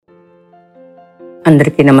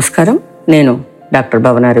అందరికీ నమస్కారం. నేను doctor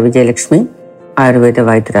B.Vijaya Lakshmi, Ayurveda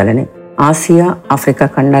వైద్యురాలని. Asia, Africa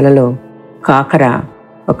ఖండాలలో కాకర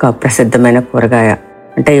ఒక ప్రసిద్ధమైన కూరగాయ.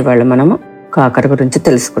 అంటే ఇవాళ మనము కాకర గురించి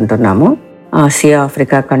తెలుసుకుంటున్నాము. ఆసియా,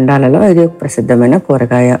 ఆఫ్రికా ఖండాలలో ఇది ఒక ప్రసిద్ధమైన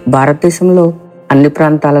కూరగాయ. భారతదేశంలో అన్ని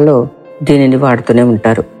ప్రాంతాలలో దీనిని వాడుతూనే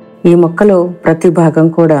ఉంటారు. ఈ మొక్కలో ప్రతి భాగం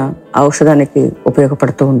కూడా ఔషధానికి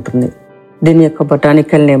ఉపయోగపడుతూ ఉంటుంది. దీని యొక్క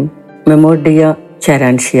botanical name momordica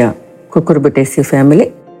charantia, Cucurbitaceae family.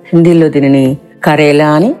 హిందీలో దీనిని కరేలా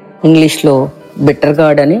అని, ఇంగ్లీష్లో బిట్టర్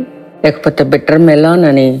గార్డ్ అని, లేకపోతే బిట్టర్ మెలాన్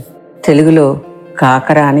అని, తెలుగులో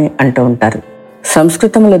కాకర అని అంటూ ఉంటారు.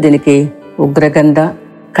 సంస్కృతంలో దీనికి ఉగ్రగంధ,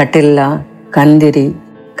 కటిల్ల, కందిరి,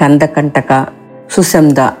 కందకంటక,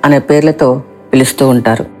 సుసంద అనే పేర్లతో పిలుస్తూ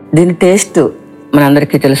ఉంటారు. దీని టేస్ట్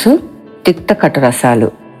మనందరికీ తెలుసు. తిక్త కటు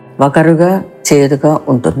రసాలు, వగరుగా, చేదుగా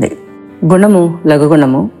ఉంటుంది. గుణము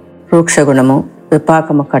లఘుగుణము, రూక్ష గుణము,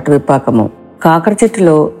 విపాకము, కటు విపాకము. కాకర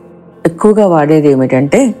చెట్టులో ఎక్కువగా వాడేది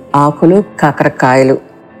ఏమిటంటే ఆకులు, కాకరకాయలు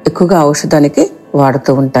ఎక్కువగా ఔషధానికి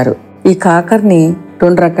వాడుతూ ఉంటారు. ఈ కాకరని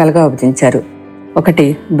 2 రకాలుగా విభజించారు. ఒకటి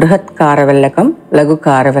బృహత్ కారవెల్లకం, లఘు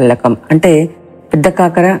కారవెల్లకం. అంటే పెద్ద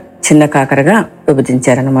కాకర, చిన్న కాకరగా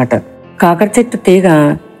విభజించారనమాట. కాకర చెట్టు తీగ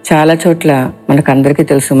చాలా చోట్ల మనకందరికీ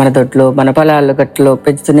తెలుసు. మన దొడ్లో, మన పొలాల గట్లో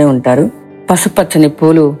పెంచుతూనే ఉంటారు. పసుపచ్చని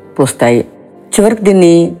పూలు పూస్తాయి. చివరికి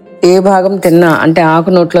దీన్ని ఏ భాగం తిన్నా, అంటే ఆకు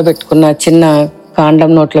నోట్లో పెట్టుకున్నా, చిన్న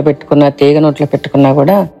కాండం నోట్లో పెట్టుకున్నా, తీగ నోట్లో పెట్టుకున్నా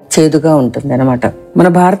కూడా చేదుగా ఉంటుంది అనమాట. మన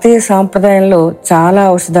భారతీయ సాంప్రదాయంలో చాలా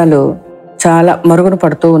ఔషధాలు చాలా మరుగున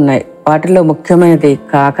పడుతూ ఉన్నాయి. వాటిలో ముఖ్యమైనది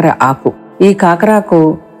కాకర ఆకు. ఈ కాకర ఆకు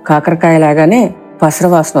కాకరకాయ లాగానే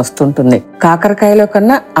పసరవాసన వస్తుంటుంది. కాకరకాయలో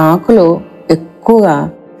కన్నా ఆకులో ఎక్కువగా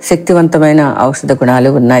శక్తివంతమైన ఔషధ గుణాలు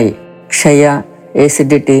ఉన్నాయి. క్షయ,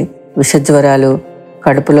 ఏసిడిటీ, విషజ్వరాలు,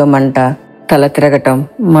 కడుపులో మంట, తల తిరగటం,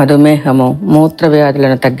 మధుమేహము, మూత్ర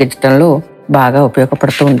వ్యాధులను తగ్గించడంలో బాగా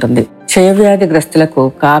ఉపయోగపడుతూ ఉంటుంది. క్షయవ్యాధి గ్రస్తులకు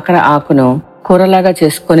కాకర ఆకును కూరలాగా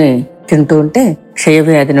చేసుకుని తింటూ ఉంటే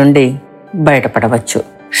క్షయవ్యాధి నుండి బయటపడవచ్చు.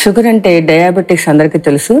 షుగర్ అంటే డయాబెటిక్స్ అందరికీ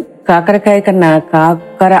తెలుసు. కాకరకాయ కన్నా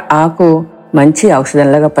కాకర ఆకు మంచి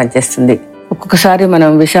ఔషధంలాగా పనిచేస్తుంది. ఒక్కొక్కసారి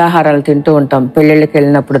మనం విషాహారాలు తింటూ ఉంటాం. పెళ్లిళ్ళకి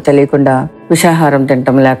వెళ్ళినప్పుడు తెలియకుండా విషాహారం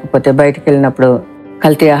తింటాం, లేకపోతే బయటికి వెళ్ళినప్పుడు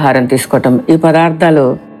కల్తీ ఆహారం తీసుకోవటం. ఈ పదార్థాలు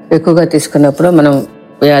ఎక్కువగా తీసుకున్నప్పుడు మనం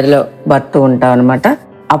వ్యాధిలో పడుతూ ఉంటాం అనమాట.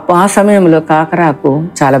 ఆ సమయంలో కాకర ఆకు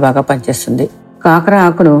చాలా బాగా పనిచేస్తుంది. కాకర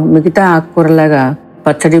ఆకును మిగతా ఆకుకూరలాగా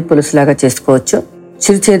పచ్చడి, పులుసులాగా చేసుకోవచ్చు.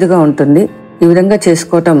 చిరుచేదుగా ఉంటుంది. ఈ విధంగా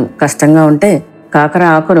చేసుకోవటం కష్టంగా ఉంటే కాకర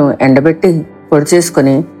ఆకును ఎండబెట్టి పొడి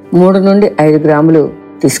చేసుకుని 3 నుండి 5 గ్రాములు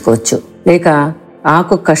తీసుకోవచ్చు. లేక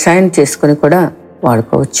ఆకు కషాయం చేసుకుని కూడా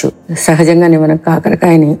వాడుకోవచ్చు. సహజంగానే మనం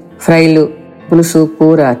కాకరకాయని ఫ్రైలు, పులుసు,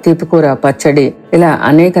 కూర, తీపి కూర, పచ్చడి ఇలా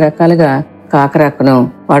అనేక రకాలుగా కాకరాకును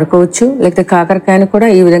వాడుకోవచ్చు. లేకపోతే కాకరకాయను కూడా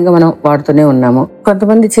ఈ విధంగా మనం వాడుతూనే ఉన్నాము.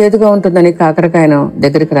 కొంతమంది చేదుగా ఉంటుందని కాకరకాయను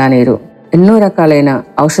దగ్గరికి రానిరు. ఎన్నో రకాలైన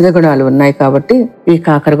ఔషధ గుణాలు ఉన్నాయి కాబట్టి ఈ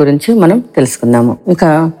కాకర గురించి మనం తెలుసుకుందాము. ఇక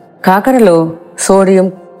కాకరలో సోడియం,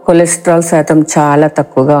 కొలెస్ట్రాల్ శాతం చాలా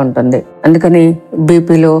తక్కువగా ఉంటుంది. అందుకని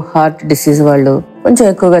బీపీలో, హార్ట్ డిసీజ్ వాళ్ళు కొంచెం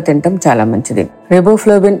ఎక్కువగా తినటం చాలా మంచిది.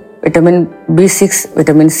 Riboflavin, vitamin B6,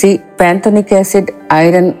 vitamin C, pantothenic acid,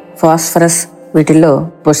 iron, phosphorus వీటిల్లో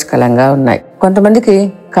పుష్కలంగా ఉన్నాయి. కొంతమందికి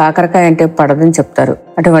కాకరకాయ అంటే పడదని చెప్తారు.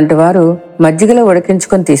 అటువంటి వారు మజ్జిగలో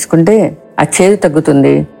ఉడికించుకొని తీసుకుంటే ఆ చేదు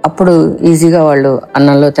తగ్గుతుంది. అప్పుడు ఈజీగా వాళ్ళు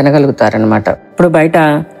అన్నంలో తినగలుగుతారనమాట. ఇప్పుడు బయట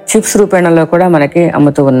చిప్స్ రూపేణలో కూడా మనకి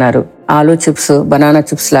అమ్ముతూ ఉన్నారు. ఆలూ చిప్స్, బనానా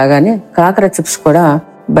చిప్స్ లాగానే కాకర చిప్స్ కూడా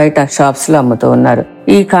బయట షాప్స్ లో అమ్ముతూ ఉన్నారు.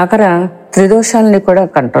 ఈ కాకర త్రిదోషాలని కూడా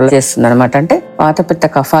కంట్రోల్ చేస్తుంది అనమాట. అంటే వాతపిత్త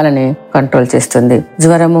కఫాలని కంట్రోల్ చేస్తుంది.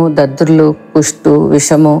 జ్వరము, దద్దుర్లు, కుష్టు,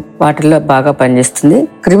 విషము వాటిల్లో బాగా పనిచేస్తుంది.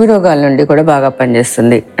 క్రిమి రోగాల నుండి కూడా బాగా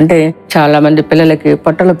పనిచేస్తుంది. అంటే చాలా మంది పిల్లలకి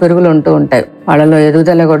పొట్టలో పెరుగులు ఉంటూ ఉంటాయి. వాళ్ళలో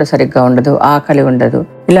ఎదుగుదల కూడా సరిగ్గా ఉండదు, ఆకలి ఉండదు.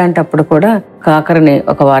 ఇలాంటప్పుడు కూడా కాకరని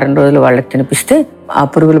ఒక వారం రోజులు వాళ్ళకి తినిపిస్తే ఆ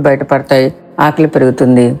పురుగులు బయటపడతాయి, ఆకలి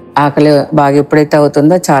పెరుగుతుంది. ఆకలి బాగా ఎప్పుడైతే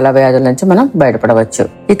అవుతుందో చాలా వ్యాధుల నుంచి మనం బయటపడవచ్చు.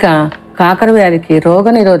 ఇక కాకర వ్యాధికి రోగ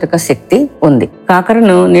నిరోధక శక్తి ఉంది.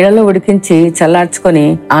 కాకరను నీళ్ళలో ఉడికించి చల్లార్చుకొని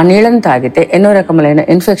ఆ నీళ్ళను తాగితే ఎన్నో రకములైన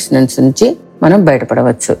ఇన్ఫెక్షన్స్ నుంచి మనం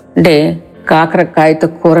బయటపడవచ్చు. అంటే కాకరకాయతో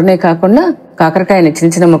కూరనే కాకుండా కాకరకాయని చిన్న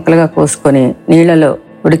చిన్న ముక్కలుగా కోసుకొని నీళ్ళలో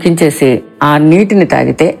ఉడికించేసి ఆ నీటిని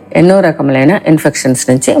తాగితే ఎన్నో రకములైన ఇన్ఫెక్షన్స్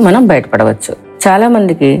నుంచి మనం బయటపడవచ్చు. చాలా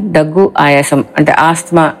మందికి దగ్గు, ఆయాసం అంటే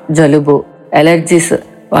ఆస్తమా, జలుబు, ఎలర్జీస్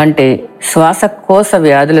వంటి శ్వాసకోశ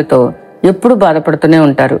వ్యాధులతో ఎప్పుడు బాధపడుతూనే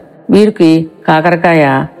ఉంటారు. వీరికి కాకరకాయ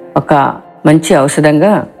ఒక మంచి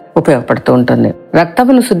ఔషధంగా ఉపయోగపడుతూ ఉంటుంది.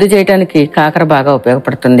 రక్తమును శుద్ధి చేయడానికి కాకర బాగా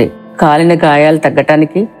ఉపయోగపడుతుంది. కాలిన గాయాలు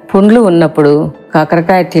తగ్గటానికి, పుండ్లు ఉన్నప్పుడు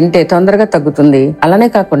కాకరకాయ తింటే తొందరగా తగ్గుతుంది. అలానే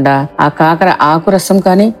కాకుండా ఆ కాకర ఆకు రసం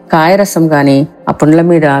కానీ కాయ రసం కానీ ఆ పుండ్ల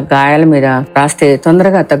మీద గాయాల మీద రాస్తే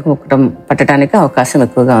తొందరగా తగ్గుముఖం పట్టడానికి అవకాశం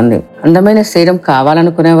ఎక్కువగా ఉంది. అందమైన శరీరం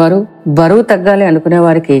కావాలనుకునేవారు, బరువు తగ్గాలి అనుకునే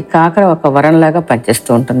వారికి కాకర ఒక వరంలాగా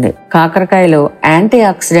పనిచేస్తూ ఉంటుంది. కాకరకాయలో యాంటీ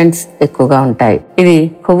ఆక్సిడెంట్స్ ఎక్కువగా ఉంటాయి. ఇది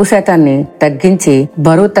కొవ్వు శాతాన్ని తగ్గించి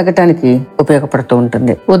బరువు తగ్గటానికి ఉపయోగపడుతూ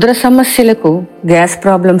ఉంటుంది. ఉదర సమస్యలకు, గ్యాస్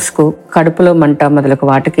ప్రాబ్లమ్స్ కు, కడుపులో మంట మొదలగు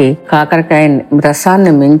వాటికి కాకరకాయ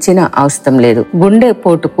రసాన్ని మించిన అవసరం లేదు. గుండె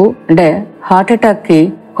పోటుకు అంటే హార్ట్ అటాక్ కి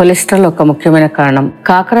కొలెస్ట్రాల్ ఒక ముఖ్యమైన కారణం.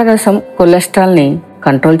 కాకర రసం కొలెస్ట్రాల్ ని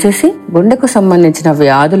కంట్రోల్ చేసి గుండెకు సంబంధించిన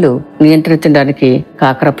వ్యాధులు నియంత్రించడానికి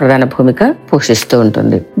కాకర ప్రధాన భూమిక పోషిస్తూ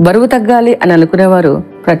ఉంటుంది. బరువు తగ్గాలి అని అనుకునేవారు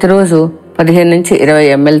ప్రతిరోజు 15 నుంచి 20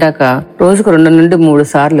 ml దాకా రోజుకు 2 నుండి 3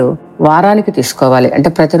 సార్లు వారానికి తీసుకోవాలి. అంటే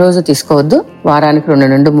ప్రతిరోజు తీసుకోవద్దు, వారానికి 2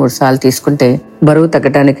 నుండి 3 సార్లు తీసుకుంటే బరువు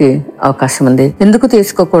తగ్గడానికి అవకాశం ఉంది. ఎందుకు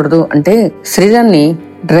తీసుకోకూడదు అంటే శరీరాన్ని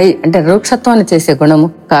డ్రై అంటే రూక్షత్వాన్ని చేసే గుణము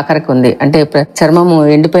కాకరకు ఉంది. అంటే చర్మము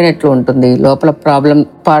ఎండిపోయినట్లు ఉంటుంది, లోపల ప్రాబ్లం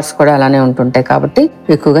పార్ట్స్ కూడా అలానే ఉంటుంటాయి. కాబట్టి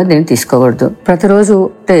ఎక్కువగా దీన్ని తీసుకోకూడదు. ప్రతిరోజు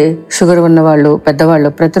అంటే షుగర్ ఉన్న వాళ్ళు,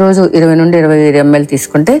 పెద్దవాళ్ళు ప్రతిరోజు 20 నుండి 25 ml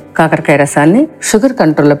తీసుకుంటే కాకరకాయ రసాన్ని షుగర్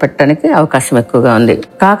కంట్రోల్లో పెట్టడానికి అవకాశం ఎక్కువగా ఉంది.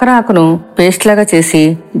 కాకర ఆకును పేస్ట్ లాగా చేసి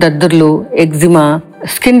దద్దుర్లు, ఎగ్జిమా,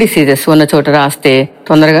 స్కిన్ డిసీజెస్ ఉన్న చోట రాస్తే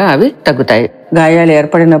తొందరగా అవి తగ్గుతాయి. గాయాలు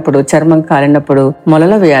ఏర్పడినప్పుడు, చర్మం కాలినప్పుడు,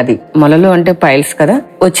 మొలల వ్యాధి, మొలలు అంటే పైల్స్ కదా,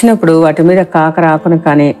 వచ్చినప్పుడు వాటి మీద కాకర ఆకును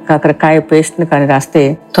కానీ కాకరకాయ పేస్ట్ ను కానీ రాస్తే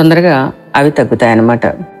తొందరగా అవి తగ్గుతాయి అన్నమాట.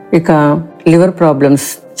 ఇక లివర్ ప్రాబ్లమ్స్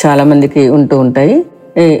చాలా మందికి ఉంటూ ఉంటాయి.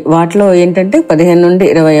 వాటిలో ఏంటంటే 15 నుండి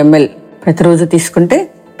 20 ml ప్రతిరోజు తీసుకుంటే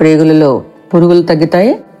ప్రేగులలో పురుగులు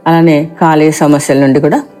తగ్గుతాయి. అలానే కాలేయ సమస్యల నుండి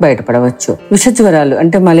కూడా బయటపడవచ్చు. విషజ్వరాలు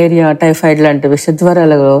అంటే మలేరియా, టైఫాయిడ్ లాంటి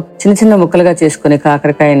విషజ్వరాలలో చిన్న చిన్న ముక్కలుగా చేసుకుని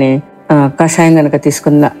కాకరకాయని కషాయం గనక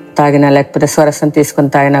తీసుకున్న తాగినా, లేకపోతే స్వరసం తీసుకుని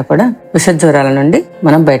తాగినా కూడా విషజ్వరాల నుండి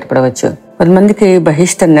మనం బయటపడవచ్చు. కొంతమందికి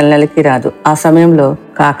బహిష్ట నెలకి రాదు. ఆ సమయంలో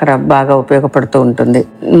కాకర బాగా ఉపయోగపడుతూ ఉంటుంది.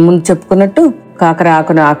 ముందు చెప్పుకున్నట్టు కాకర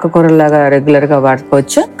ఆకును ఆకుకూరలాగా రెగ్యులర్ గా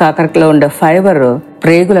వాడుకోవచ్చు. కాకరలో ఉండే ఫైబర్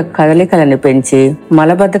ప్రేగుల కదలికలను పెంచి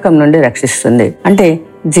మలబద్ధకం నుండి రక్షిస్తుంది. అంటే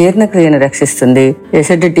జీర్ణక్రియను రక్షిస్తుంది.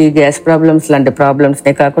 ఎసిడిటీ, గ్యాస్ ప్రాబ్లమ్స్ లాంటి ప్రాబ్లమ్స్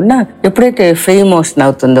నే కాకుండా ఎప్పుడైతే ఫ్రీ మోషన్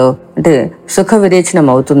అవుతుందో అంటే సుఖ విరేచనం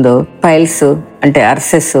అవుతుందో పైల్స్ అంటే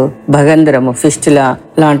అర్సెస్, భగంధరము, ఫిస్టులా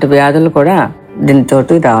లాంటి వ్యాధులు కూడా దీంతో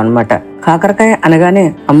రావన్నమాట. కాకరకాయ అనగానే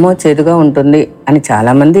అమ్మో చేదుగా ఉంటుంది అని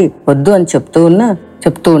చాలా మంది వద్దు అని చెప్తూ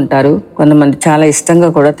ఉంటారు. కొంతమంది చాలా ఇష్టంగా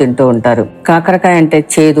కూడా తింటూ ఉంటారు. కాకరకాయ అంటే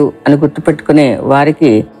చేదు అని గుర్తుపెట్టుకునే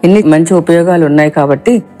వారికి ఇన్ని మంచి ఉపయోగాలు ఉన్నాయి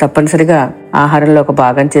కాబట్టి తప్పనిసరిగా ఆహారంలో ఒక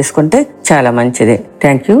భాగం చేసుకుంటే చాలా మంచిది.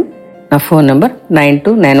 Thank you. నా ఫోన్ నంబర్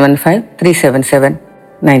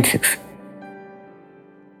 9291537796.